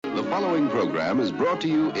following program is brought to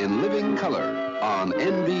you in living color on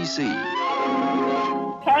NBC.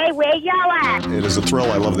 Hey, where y'all at? It is a thrill.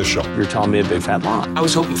 I love this show. You're telling me a big fat lie. I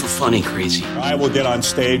was hoping for funny crazy. I will get on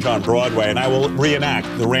stage on Broadway and I will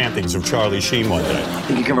reenact the rantings of Charlie Sheen one day.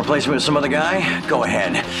 Think you can replace me with some other guy? Go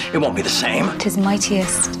ahead. It won't be the same. 'Tis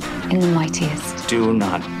mightiest in the mightiest. Do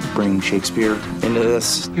not bring Shakespeare into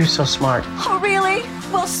this. You're so smart. Oh, really?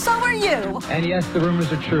 Well, so are you. And yes, the rumors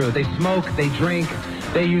are true. They smoke, they drink,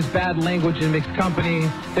 they use bad language in mixed company.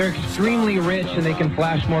 They're extremely rich and they can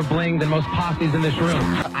flash more bling than most posses in this room.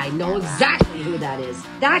 I know exactly who that is.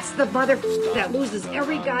 That's the mother that loses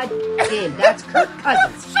every game. That's Kirk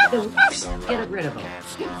Cousins. Get rid of him.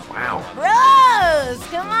 Wow. Bros,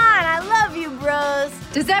 come on. I love you, bros.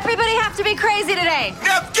 Does everybody have to be crazy today?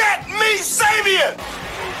 Now get me Sabian!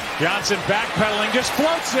 Johnson backpedaling, just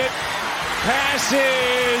floats it. Pass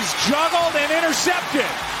is juggled and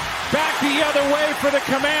intercepted. Back the other way for the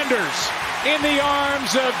Commanders. In the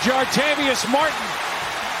arms of Jartavius Martin.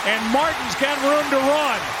 And Martin's got room to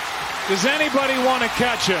run. Does anybody want to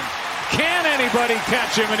catch him? Can anybody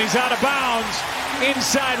catch him? And he's out of bounds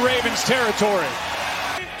inside Ravens territory.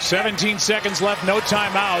 17 seconds left, no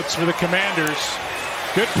timeouts for the Commanders.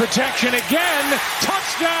 Good protection again.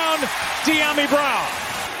 Touchdown, De'Ami Brown.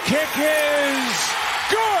 Kick is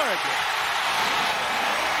good.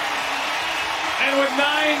 And with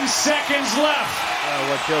 9 seconds left.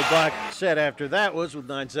 What Joe Buck said after that was, with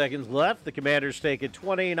 9 seconds left, the Commanders take a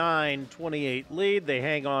 29-28 lead. They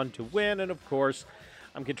hang on to win, and of course,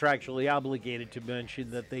 I'm contractually obligated to mention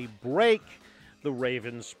that they break the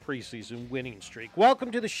Ravens' preseason winning streak. Welcome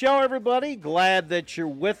to the show, everybody. Glad that you're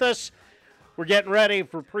with us. We're getting ready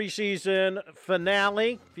for preseason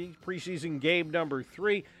finale, preseason game number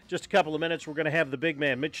 3. Just a couple of minutes, we're going to have the big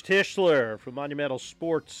man, Mitch Tischler from Monumental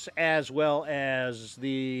Sports, as well as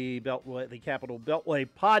the Capital Beltway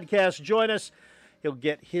podcast, join us. We'll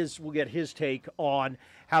get his take on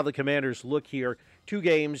how the Commanders look here 2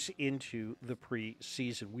 games into the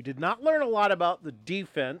preseason. We did not learn a lot about the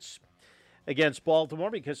defense against Baltimore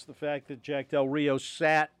because of the fact that Jack Del Rio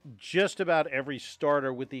sat just about every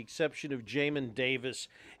starter with the exception of Jamin Davis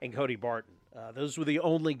and Cody Barton. Those were the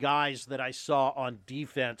only guys that I saw on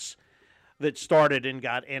defense that started and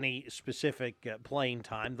got any specific playing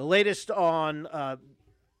time. The latest on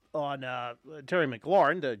Terry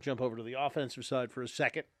McLaurin, to jump over to the offensive side for a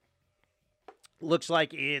second, looks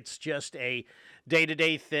like it's just a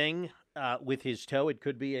day-to-day thing with his toe. It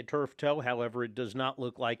could be a turf toe. However, it does not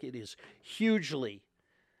look like it is hugely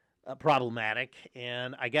problematic.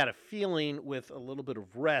 And I got a feeling with a little bit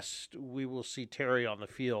of rest, we will see Terry on the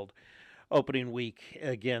field opening week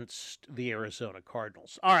against the Arizona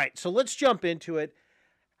Cardinals. All right, so let's jump into it.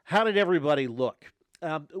 How did everybody look?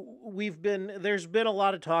 There's been a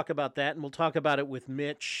lot of talk about that, and we'll talk about it with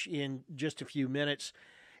Mitch in just a few minutes.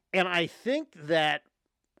 And I think that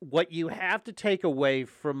what you have to take away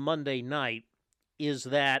from Monday night is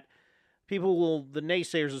that the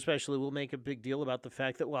naysayers especially, will make a big deal about the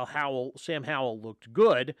fact that, well, Sam Howell looked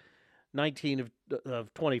good. 19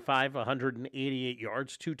 of 25, 188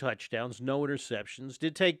 yards, 2 touchdowns, no interceptions.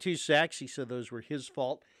 Did take 2 sacks. He said those were his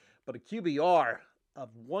fault. But a QBR of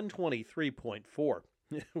 123.4,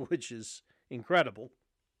 which is incredible.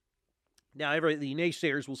 Now, the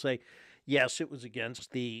naysayers will say, yes, it was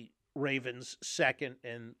against the Ravens' second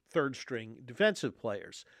and third string defensive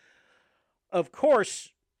players. Of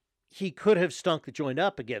course, he could have stunk the joint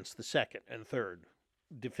up against the second and third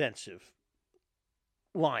defensive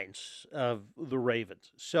lines of the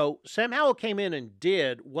Ravens. So Sam Howell came in and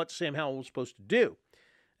did what Sam Howell was supposed to do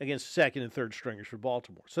against the second and third stringers for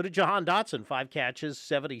Baltimore. So did Jahan Dotson, 5 catches,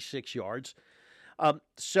 76 yards.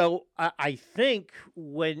 So I think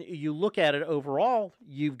when you look at it overall,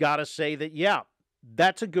 you've got to say that, yeah,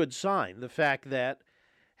 that's a good sign. The fact that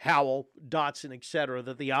Howell, Dotson, etc.,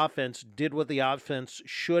 that the offense did what the offense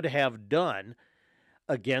should have done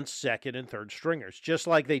against second and third stringers, just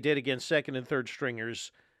like they did against second and third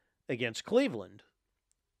stringers against Cleveland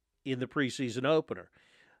in the preseason opener.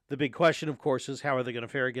 The big question, of course, is how are they going to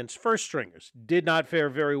fare against first stringers? Did not fare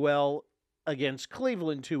very well against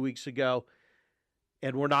Cleveland 2 weeks ago,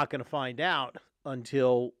 and we're not going to find out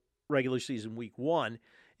until regular season week 1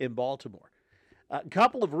 in Baltimore. A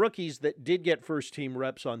couple of rookies that did get first-team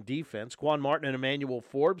reps on defense, Quan Martin and Emmanuel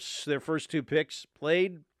Forbes, their first 2 picks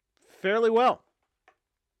played fairly well.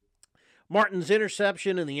 Martin's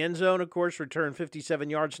interception in the end zone, of course, returned 57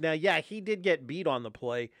 yards. Now, yeah, he did get beat on the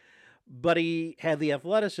play, but he had the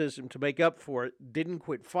athleticism to make up for it, didn't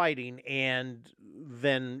quit fighting, and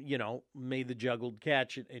then, made the juggled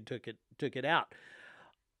catch and took it out.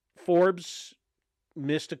 Forbes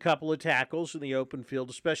missed a couple of tackles in the open field,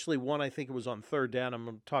 especially one, I think it was on third down. I'm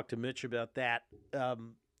going to talk to Mitch about that.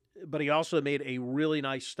 But he also made a really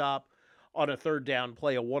nice stop on a third down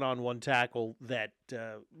play, a one-on-one tackle that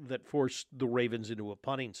forced the Ravens into a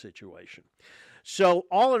punting situation. So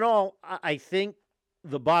all in all, I think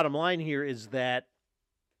the bottom line here is that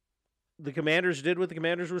the Commanders did what the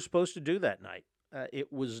Commanders were supposed to do that night.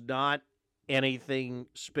 It was not anything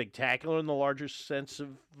spectacular in the larger sense of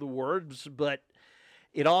the words, but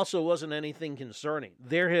it also wasn't anything concerning.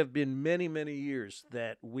 There have been many, many years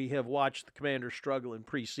that we have watched the Commanders struggle in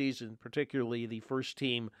preseason, particularly the first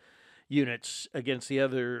team units against the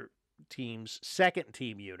other team's second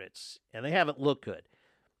team units, and they haven't looked good.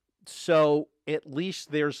 So at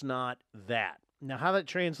least there's not that. Now, how that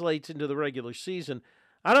translates into the regular season,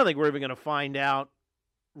 I don't think we're even going to find out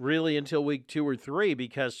really until week 2 or 3,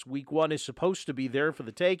 because week 1 is supposed to be there for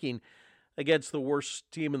the taking against the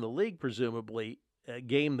worst team in the league, presumably, a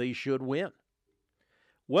game they should win.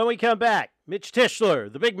 When we come back, Mitch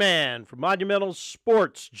Tischler, the big man from Monumental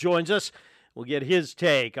Sports, joins us. We'll get his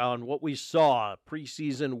take on what we saw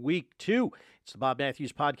preseason week 2. It's the Bob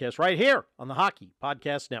Matthews Podcast right here on the Hockey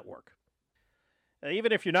Podcast Network.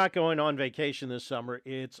 Even if you're not going on vacation this summer,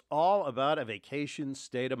 it's all about a vacation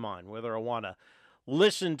state of mind. Whether I want to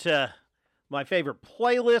listen to my favorite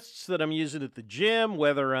playlists that I'm using at the gym,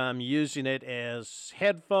 whether I'm using it as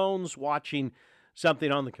headphones, watching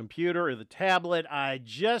something on the computer or the tablet, I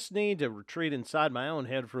just need to retreat inside my own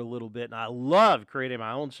head for a little bit. And I love creating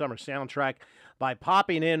my own summer soundtrack by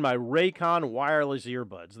popping in my Raycon wireless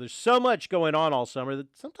earbuds. There's so much going on all summer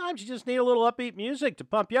that sometimes you just need a little upbeat music to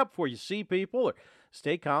pump you up before you see people or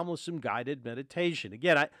stay calm with some guided meditation.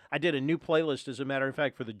 Again, I did a new playlist, as a matter of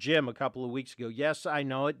fact, for the gym a couple of weeks ago. Yes, I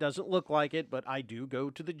know it doesn't look like it, but I do go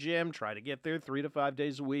to the gym, try to get there 3 to 5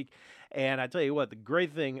 days a week. And I tell you what, the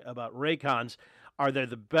great thing about Raycons are they're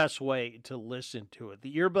the best way to listen to it.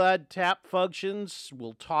 The earbud tap functions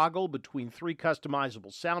will toggle between 3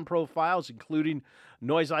 customizable sound profiles, including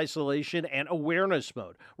noise isolation and awareness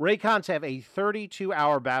mode. Raycons have a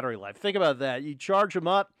 32-hour battery life. Think about that. You charge them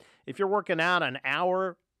up. If you're working out an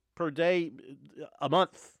hour per day, a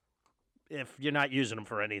month, if you're not using them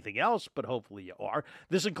for anything else, but hopefully you are.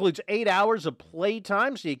 This includes 8 hours of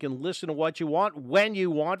playtime, so you can listen to what you want, when you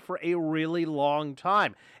want, for a really long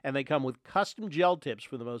time. And they come with custom gel tips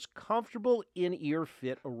for the most comfortable in-ear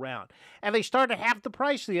fit around. And they start at half the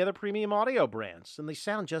price of the other premium audio brands, and they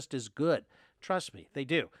sound just as good. Trust me, they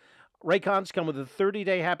do. Raycons come with a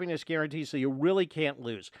 30-day happiness guarantee, so you really can't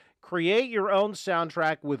lose. Create your own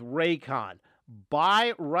soundtrack with Raycon.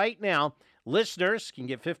 Buy right now. Listeners can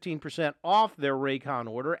get 15% off their Raycon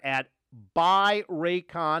order at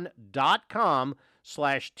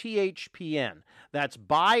buyraycon.com/THPN. That's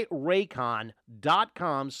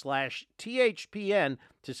buyraycon.com/THPN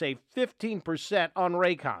to save 15% on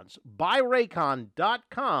Raycons.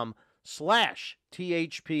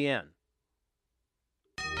 Buyraycon.com/THPN.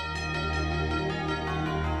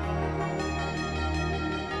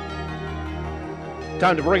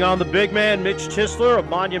 Time to bring on the big man, Mitch Tischler of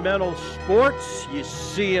Monumental Sports. You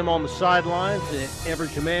see him on the sidelines at every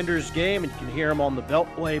Commanders game, and you can hear him on the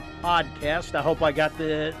Beltway podcast. I hope I got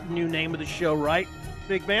the new name of the show right.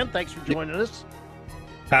 Big man, thanks for joining us.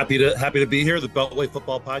 Happy to be here. The Beltway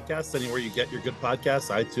Football Podcast, anywhere you get your good podcasts,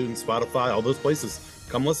 iTunes, Spotify, all those places.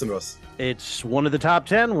 Come listen to us. It's one of the top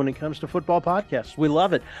 10 when it comes to football podcasts. We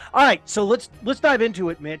love it. All right, so let's dive into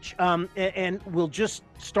it, Mitch. And we'll just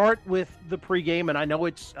start with the pregame. And I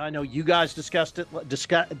know you guys discussed it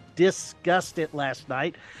last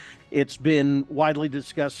night. It's been widely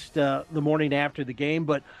discussed the morning after the game.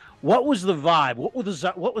 But what was the vibe? What was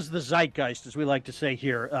the zeitgeist, as we like to say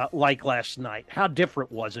here, like last night? How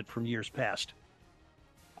different was it from years past?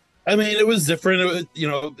 I mean, it was different.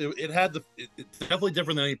 It's definitely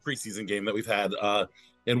different than any preseason game that we've had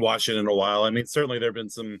in Washington in a while. I mean, certainly there have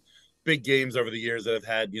been some big games over the years that have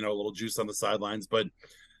had, a little juice on the sidelines, but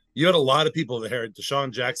you had a lot of people there.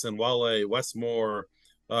 Deshaun Jackson, Wale, Wes Moore,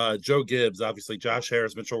 Joe Gibbs, obviously Josh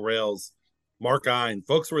Harris, Mitchell Rails, Mark Ein.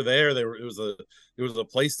 Folks were there. It was a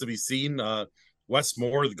place to be seen. Wes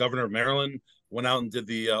Moore, the governor of Maryland, went out and did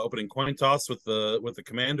the opening coin toss with the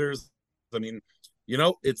Commanders. I mean,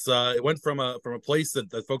 it went from a place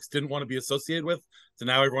that folks didn't want to be associated with to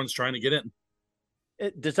now everyone's trying to get in.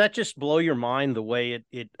 Does that just blow your mind the way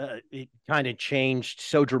it kind of changed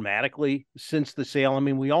so dramatically since the sale? I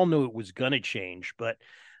mean, we all knew it was going to change, but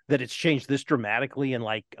that it's changed this dramatically in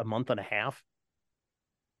like a month and a half?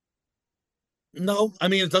 No, I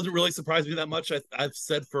mean, it doesn't really surprise me that much. I've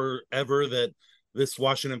said forever that this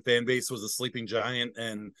Washington fan base was a sleeping giant,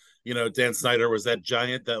 and Dan Snyder was that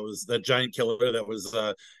giant killer that was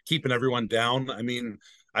keeping everyone down. I mean,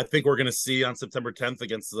 I think we're going to see on September 10th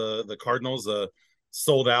against the Cardinals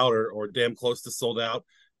sold out or damn close to sold out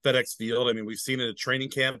FedEx Field. I mean, we've seen it at training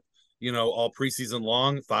camp, all preseason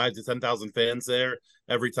long, 5 to 10,000 fans there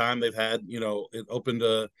every time they've had, it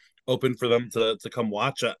open for them to come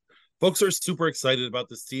watch. Folks are super excited about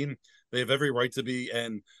this team. They have every right to be.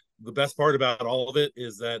 And the best part about all of it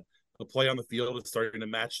is that the play on the field is starting to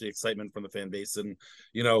match the excitement from the fan base. And,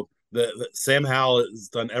 the Sam Howell has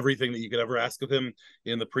done everything that you could ever ask of him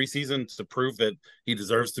in the preseason to prove that he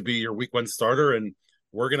deserves to be your week 1 starter. And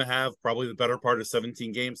we're going to have probably the better part of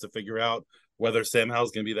 17 games to figure out whether Sam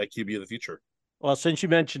Howell's going to be that QB of the future. Well, since you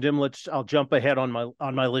mentioned him, I'll jump ahead on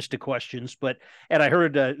my list of questions. And I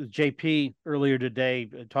heard JP earlier today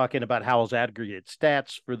talking about Howell's aggregate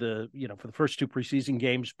stats for the first 2 preseason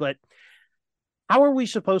games. But how are we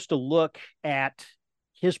supposed to look at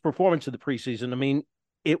his performance in the preseason? I mean,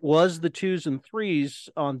 it was the 2s and 3s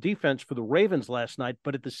on defense for the Ravens last night,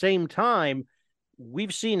 but at the same time,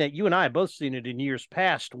 we've seen it. You and I have both seen it in years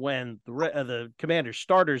past when the Commanders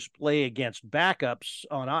starters play against backups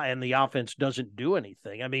and the offense doesn't do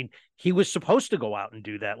anything. I mean, he was supposed to go out and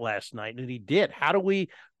do that last night, and he did. How are we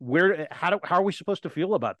supposed to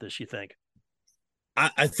feel about this, you think?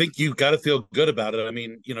 I think you've got to feel good about it. I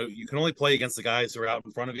mean, you can only play against the guys who are out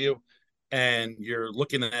in front of you, and you're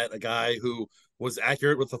looking at a guy who was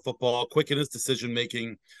accurate with the football, quick in his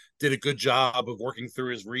decision-making, did a good job of working through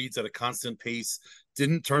his reads at a constant pace,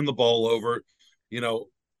 didn't turn the ball over.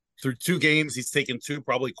 Through 2 games, he's taken 2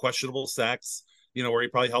 probably questionable sacks, where he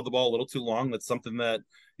probably held the ball a little too long. That's something that,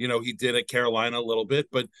 he did at Carolina a little bit,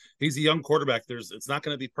 but he's a young quarterback. It's not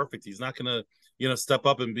going to be perfect. He's not going to, step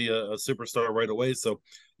up and be a superstar right away. So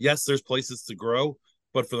yes, there's places to grow,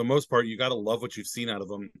 but for the most part, you got to love what you've seen out of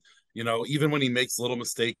him. Even when he makes little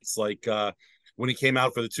mistakes, like when he came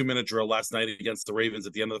out for the 2-minute drill last night against the Ravens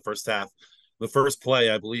at the end of the first half, the first play,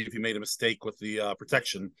 I believe he made a mistake with the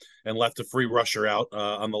protection and left a free rusher out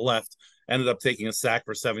on the left, ended up taking a sack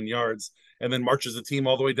for 7 yards, and then marches the team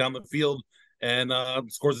all the way down the field and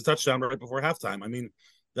scores a touchdown right before halftime. I mean,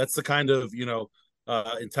 that's the kind of,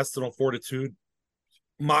 intestinal fortitude,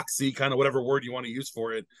 moxie, kind of whatever word you want to use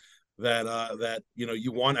for it, that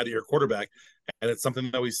you want out of your quarterback. And it's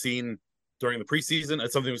something that we've seen during the preseason.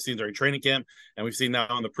 It's something we've seen during training camp, and we've seen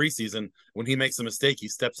now in the preseason. When he makes a mistake, he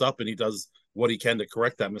steps up and he does what he can to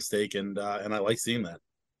correct that mistake. And I like seeing that.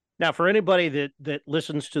 Now, for anybody that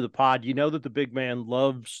listens to the pod, that the big man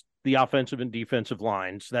loves the offensive and defensive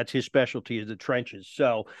lines. That's his specialty, is the trenches.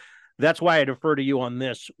 So that's why I defer to you on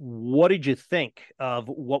this. What did you think of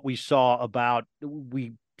what we saw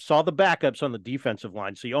we saw the backups on the defensive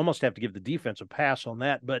line, so you almost have to give the defense a pass on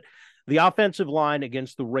that. But the offensive line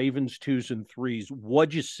against the Ravens 2s and 3s,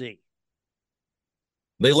 what'd you see?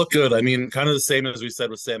 They look good. I mean, kind of the same as we said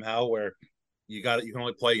with Sam Howell, where you can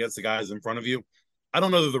only play against the guys in front of you. I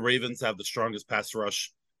don't know that the Ravens have the strongest pass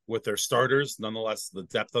rush with their starters, nonetheless, the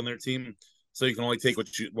depth on their team. So you can only take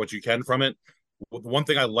what you can from it. One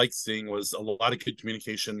thing I liked seeing was a lot of good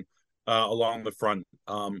communication along the front.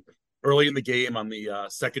 Early in the game on the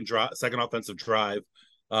second offensive drive,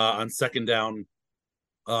 on second down,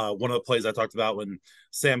 one of the plays I talked about when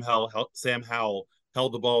Sam Howell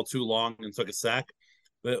held the ball too long and took a sack.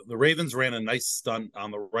 The Ravens ran a nice stunt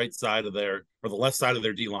on the right side of the left side of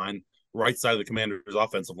their D line, right side of the Commanders'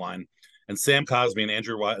 offensive line, and Sam Cosmi and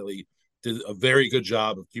Andrew Wiley did a very good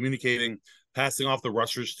job of communicating, passing off the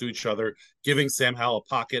rushers to each other, giving Sam Howell a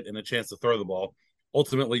pocket and a chance to throw the ball.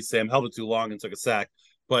 Ultimately, Sam held it too long and took a sack,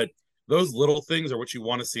 but those little things are what you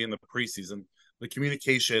want to see in the preseason, the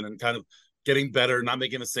communication and kind of getting better, not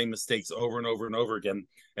making the same mistakes over and over and over again.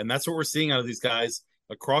 And that's what we're seeing out of these guys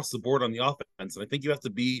across the board on the offense. And I think you have to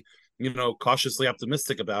be, cautiously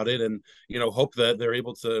optimistic about it and, hope that they're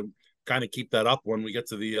able to kind of keep that up when we get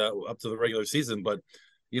to the regular season. But,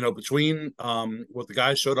 between what the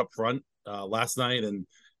guys showed up front last night and,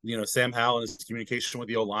 Sam Howell and his communication with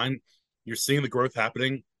the O-line, you're seeing the growth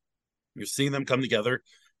happening. You're seeing them come together.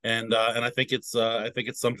 And I think it's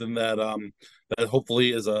something that that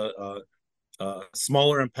hopefully is a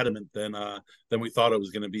smaller impediment than we thought it was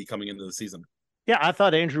going to be coming into the season. Yeah, I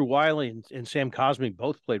thought Andrew Wiley and Sam Cosmi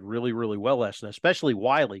both played really, really well last night, especially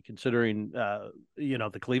Wiley, considering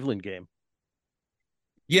the Cleveland game.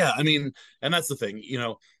 Yeah, I mean, and that's the thing.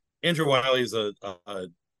 Andrew Wiley is a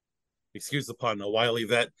excuse the pun, a Wiley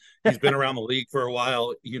vet. He's been around the league for a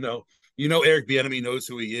while. Eric Bieniemy knows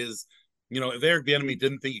who he is. If Eric Bieniemy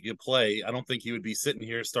didn't think he could play, I don't think he would be sitting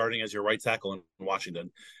here starting as your right tackle in Washington.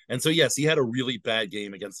 And so, yes, he had a really bad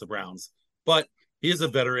game against the Browns, but he is a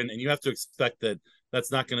veteran, and you have to expect that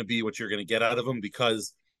that's not going to be what you're going to get out of him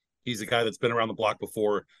because he's a guy that's been around the block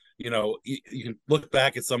before. You can look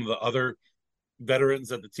back at some of the other veterans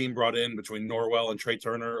that the team brought in between Norwell and Trey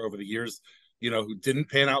Turner over the years, who didn't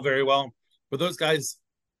pan out very well. But those guys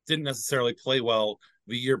didn't necessarily play well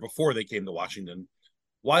the year before they came to Washington.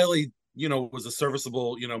 Wiley, was a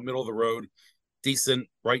serviceable, middle of the road, decent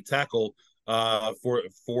right tackle for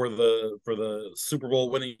the Super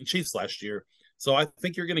Bowl winning Chiefs last year. So I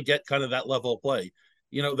think you're going to get kind of that level of play.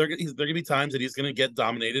 There going to be times that he's going to get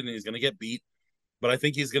dominated and he's going to get beat, but I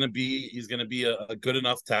think he's going to be a good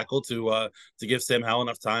enough tackle to give Sam Howell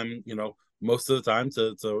enough time, most of the time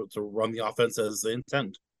to run the offense as they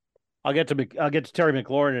intend. I'll get to Terry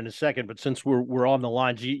McLaurin in a second, but since we're on the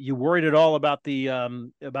lines, you worried at all about the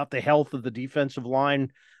health of the defensive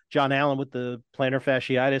line? John Allen with the plantar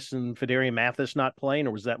fasciitis and Fedarian Mathis not playing,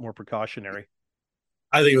 or was that more precautionary?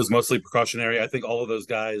 I think it was mostly precautionary. I think all of those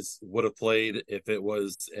guys would have played if it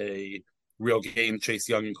was a real game, Chase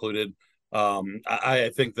Young included.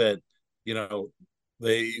 I think that,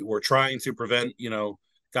 they were trying to prevent,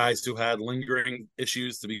 guys who had lingering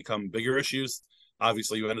issues to become bigger issues.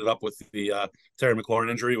 Obviously, you ended up with the Terry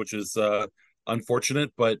McLaurin injury, which is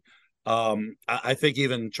unfortunate. But I think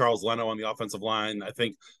even Charles Leno on the offensive line, I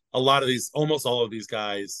think almost all of these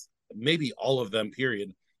guys, maybe all of them,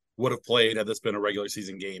 period, would have played had this been a regular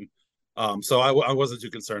season game. So I wasn't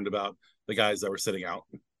too concerned about the guys that were sitting out.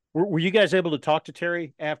 Were you guys able to talk to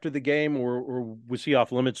Terry after the game, or was he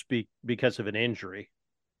off limits because of an injury?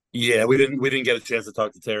 Yeah, we didn't get a chance to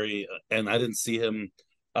talk to Terry, and I didn't see him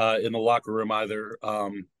in the locker room either.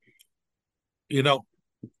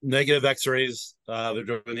 Negative X-rays. They're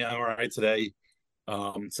doing the MRI today.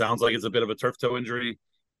 Sounds like it's a bit of a turf toe injury.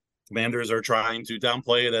 Commanders are trying to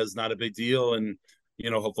downplay it as not a big deal, and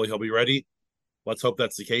hopefully he'll be ready. Let's hope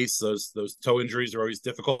that's the case. Those toe injuries are always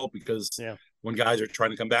difficult because when guys are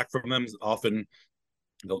trying to come back from them, often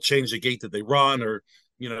they'll change the gait that they run or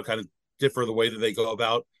kind of differ the way that they go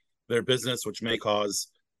about their business, which may cause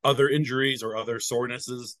other injuries or other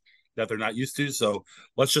sorenesses that they're not used to. So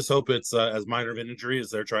let's just hope it's as minor of an injury as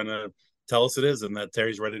they're trying to tell us it is, and that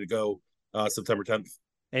Terry's ready to go September 10th.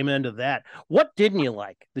 Amen to that. What didn't you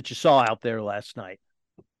like that you saw out there last night?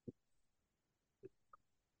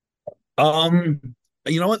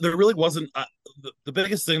 You know what? There really wasn't. The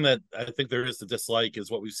biggest thing that I think there is to dislike is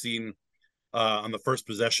what we've seen on the first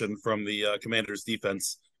possession from the Commanders'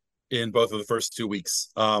 defense in both of the first 2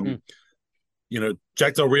 weeks.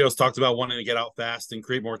 Jack Del Rio's talked about wanting to get out fast and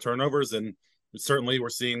create more turnovers, and certainly we're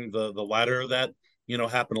seeing the latter of that,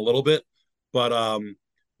 happen a little bit. But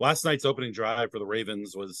last night's opening drive for the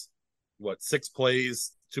Ravens was 6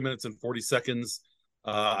 plays, 2 minutes and 40 seconds.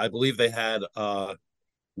 I believe they had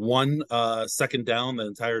one second down the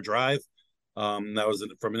entire drive. That was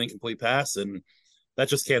from an incomplete pass, and that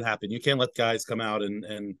just can't happen. You can't let guys come out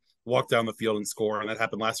and walk down the field and score, and that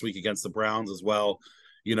happened last week against the Browns as well.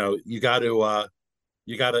 You got to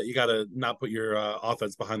not put your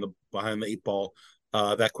offense behind the 8 ball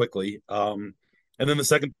that quickly. And then the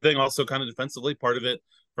second thing, also kind of defensively, part of it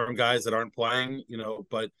from guys that aren't playing,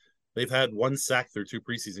 but they've had 1 sack through 2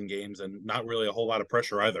 preseason games and not really a whole lot of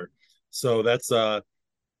pressure either. So that's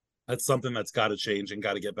something that's got to change and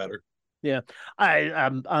got to get better. Yeah,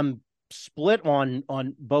 I'm split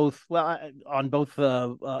on both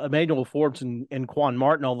Emmanuel Forbes and Quan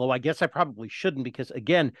Martin, although I guess I probably shouldn't, because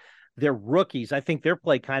again, they're rookies. I think their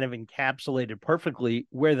play kind of encapsulated perfectly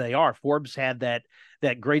where they are. Forbes had that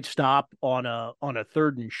great stop on a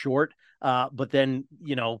 3rd and short, but then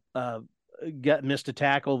missed a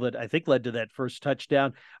tackle that I think led to that first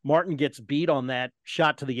touchdown. Martin gets beat on that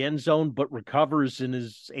shot to the end zone, but recovers and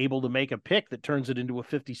is able to make a pick that turns it into a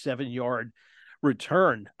 57-yard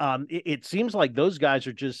return. It seems like those guys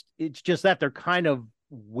it's just that they're kind of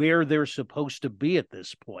where they're supposed to be at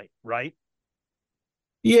this point, right?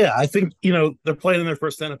 Yeah, I think, they're playing in their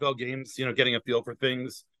first NFL games, getting a feel for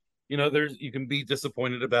things. You can be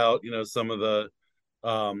disappointed about, some of the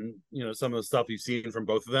stuff you've seen from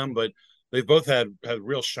both of them, but they've both had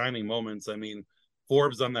real shining moments. I mean,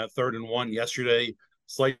 Forbes on that 3rd and 1 yesterday,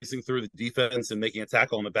 slicing through the defense and making a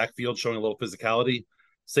tackle in the backfield, showing a little physicality.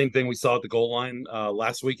 Same thing we saw at the goal line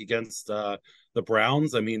last week against the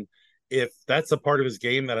Browns. I mean, if that's a part of his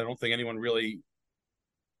game that I don't think anyone really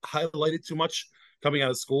highlighted too much coming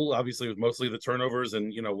out of school, obviously it was mostly the turnovers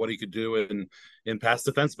and what he could do in pass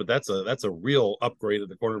defense, but that's a real upgrade at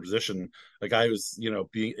the corner position. A guy who's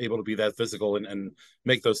being able to be that physical and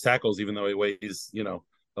make those tackles even though he weighs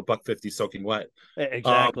 $150 soaking wet.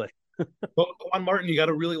 Exactly. But on Martin, you got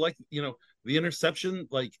to really like the interception.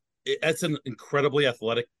 Like that's an incredibly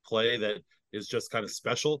athletic play that is just kind of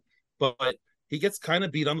special. But he gets kind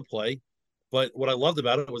of beat on the play. But what I loved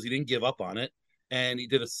about it was he didn't give up on it. And he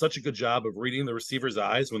did such a good job of reading the receiver's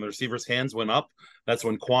eyes. When the receiver's hands went up, that's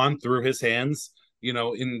when Quan threw his hands,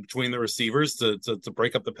 in between the receivers to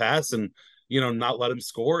break up the pass and, not let him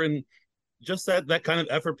score. And just that kind of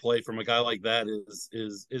effort play from a guy like that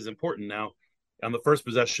is important. Now, on the first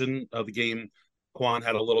possession of the game, Quan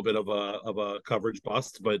had a little bit of a coverage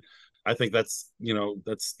bust, but I think that's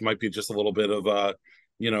might be just a little bit of of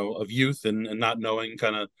youth and not knowing,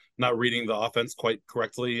 kind of not reading the offense quite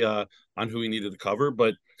correctly on who he needed to cover.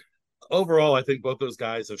 But overall, I think both those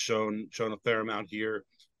guys have shown a fair amount here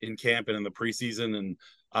in camp and in the preseason, and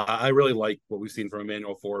I really like what we've seen from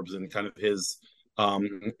Emmanuel Forbes and kind of his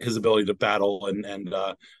ability to battle and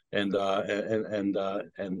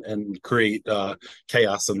create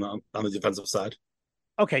chaos on the defensive side.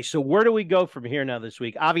 Okay, so where do we go from here now this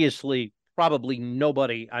week? Obviously, probably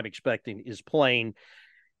nobody I'm expecting is playing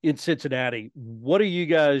in Cincinnati. What are you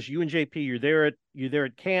guys? You and JP, you're there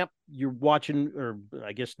at camp. You're watching, or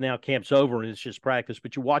I guess now camp's over and it's just practice.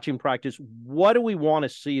 But you're watching practice. What do we want to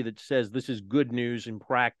see that says this is good news in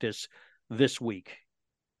practice this week?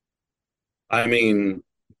 I mean,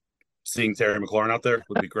 seeing Terry McLaurin out there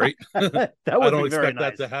would be great. That would I don't be very expect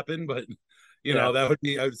nice. that to happen, but that would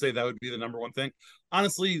be. I would say that would be the number one thing.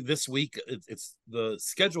 Honestly, this week it's the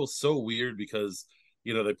schedule's so weird because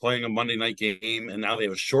they're playing a Monday night game and now they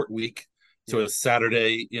have a short week, so a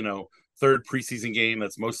Saturday third preseason game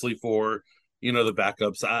that's mostly for the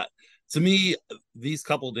backups. To me, these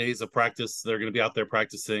couple of days of practice, they're going to be out there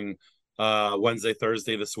practicing Wednesday,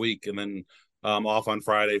 Thursday this week, and then off on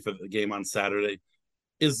Friday for the game on Saturday,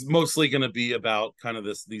 is mostly going to be about kind of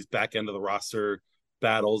these back end of the roster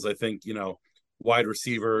battles. I think wide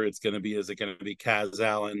receiver, is it going to be Kaz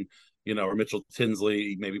Allen, or Mitchell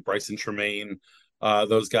Tinsley, maybe Bryson Tremaine,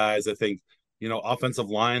 those guys. I think offensive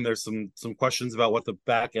line, there's some questions about what the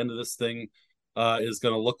back end of this thing is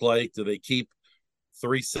going to look like. Do they keep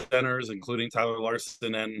three centers, including Tyler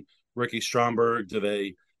Larson and Ricky Stromberg? Do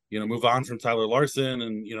they move on from Tyler Larson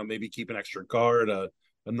and maybe keep an extra guard, a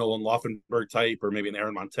Nolan Laufenberg type, or maybe an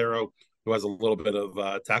Aaron Montero who has a little bit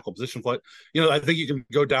of tackle position play? I think you can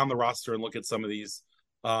go down the roster and look at some of these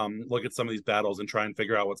battles and try and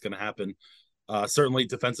figure out what's going to happen. Certainly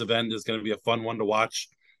defensive end is going to be a fun one to watch.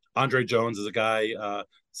 Andre Jones is a guy,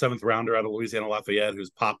 7th rounder out of Louisiana Lafayette, who's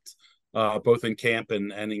popped both in camp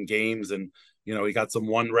and in games. And, he got some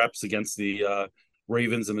 1 reps against the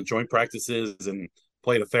Ravens in the joint practices and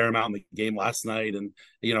played a fair amount in the game last night. And,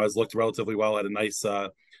 has looked relatively well, had a nice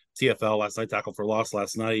TFL last night, tackle for loss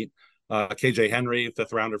last night. KJ Henry,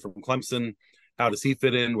 5th rounder from Clemson. How does he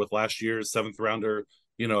fit in with last year's 7th rounder,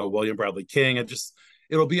 William Bradley King?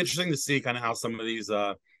 It'll be interesting to see kind of how some of these,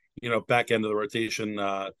 back end of the rotation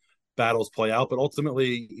battles play out. But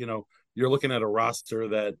ultimately, you're looking at a roster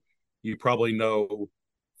that you probably know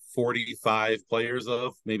 45 players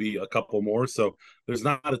of, maybe a couple more. So there's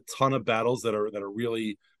not a ton of battles that are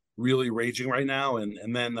really, really raging right now.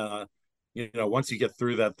 And then, once you get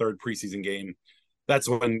through that third preseason game, that's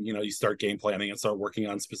when, you start game planning and start working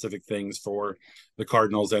on specific things for the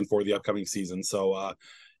Cardinals and for the upcoming season. So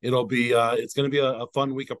it's going to be a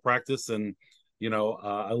fun week of practice. And,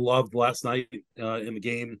 I loved last night in the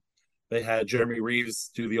game. They had Jeremy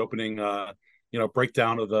Reeves do the opening,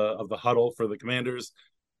 breakdown of the huddle for the Commanders.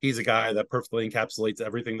 He's a guy that perfectly encapsulates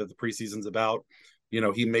everything that the preseason's about.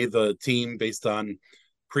 He made the team based on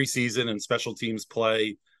preseason and special teams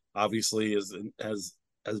play. Obviously,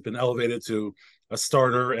 has been elevated to a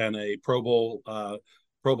starter and a Pro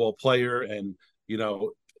Bowl player. And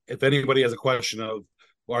if anybody has a question of,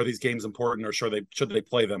 are these games important or should they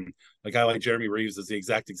play them, a guy like Jeremy Reeves is the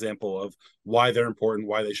exact example of why they're important,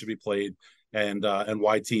 why they should be played, and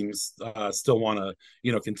why teams still want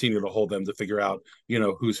to continue to hold them to figure out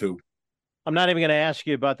who's who. I'm not even going to ask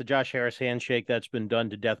you about the Josh Harris handshake that's been done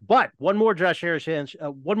to death, but one more Josh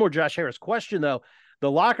Harris question though.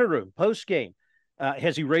 The locker room post game,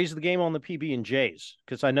 has he raised the game on the PB&Js?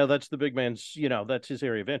 Because I know that's the big man's, that's his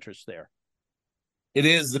area of interest there. It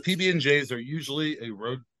is. The PB&Js are usually a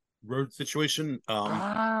road situation.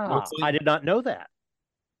 I did not know that.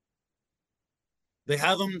 They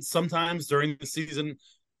have them sometimes during the season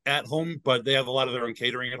at home, but they have a lot of their own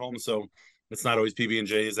catering at home, so it's not always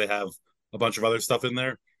PB&Js. They have a bunch of other stuff in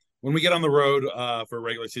there. When we get on the road for a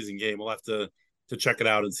regular season game, we'll have to check it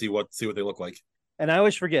out and see what they look like. And I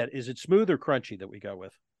always forget, is it smooth or crunchy that we go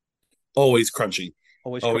with? Always crunchy.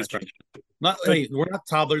 Always crunchy. We're not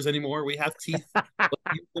toddlers anymore. We have teeth.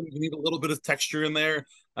 You need a little bit of texture in there.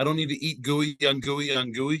 I don't need to eat gooey on gooey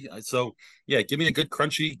on gooey. So yeah, give me a good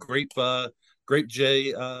crunchy grape Grape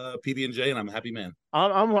J, pb&j, and I'm a happy man.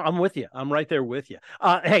 I'm with you. I'm right there with you.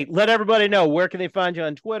 Hey, let everybody know, where can they find you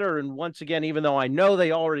on Twitter? And once again, even though I know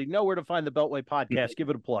they already know where to find the Beltway podcast, give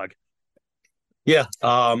it a plug. Yeah,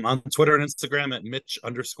 on Twitter and Instagram at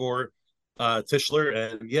Mitch_Tischler,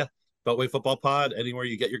 and yeah, Beltway Football Pod, anywhere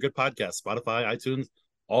you get your good podcasts, Spotify, iTunes,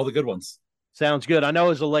 all the good ones. Sounds good. I know it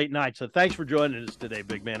was a late night, so thanks for joining us today,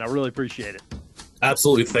 big man. I really appreciate it.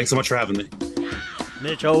 Absolutely. Thanks so much for having me.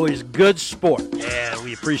 Mitch, always good sport, and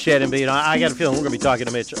we appreciate him being on. I got a feeling we're going to be talking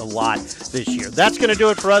to Mitch a lot this year. That's going to do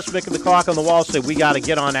it for us. Mick and the Clock on the Wall say we got to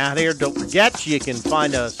get on out of here. Don't forget, you can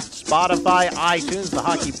find us at Spotify, iTunes, the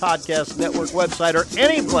Hockey Podcast Network website, or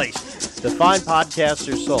any place to find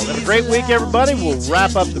podcasts are sold. Have a great week, everybody. We'll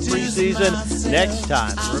wrap up the preseason next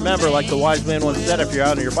time. Remember, like the wise man once said, if you're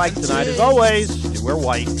out on your bike tonight, as always, you wear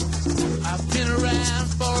white. I've been around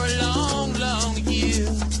for a long, long year.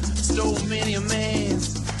 So many a man's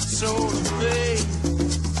soul of faith.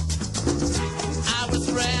 I was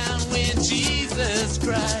around when Jesus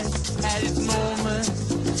Christ had his moment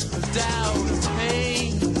of doubt and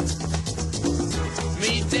pain.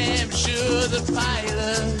 Made damn sure the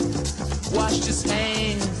pilot washed his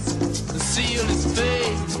hands and sealed his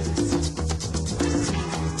face.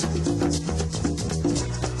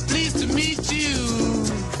 Pleased to meet you.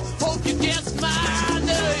 Hope you guess my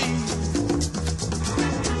name.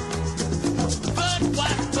 But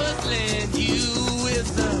what's puzzling you is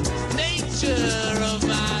the nature of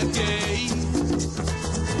my game.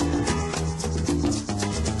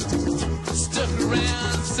 Stuck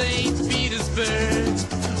around St. Petersburg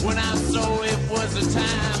when I saw it was a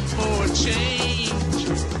time for a change.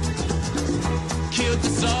 Killed the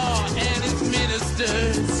Tsar and his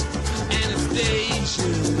ministers.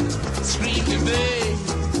 Anastasia screamed in vain.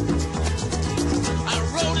 I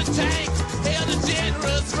rode a tank, held a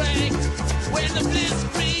generous rank when the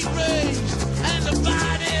blitzkrieg raged.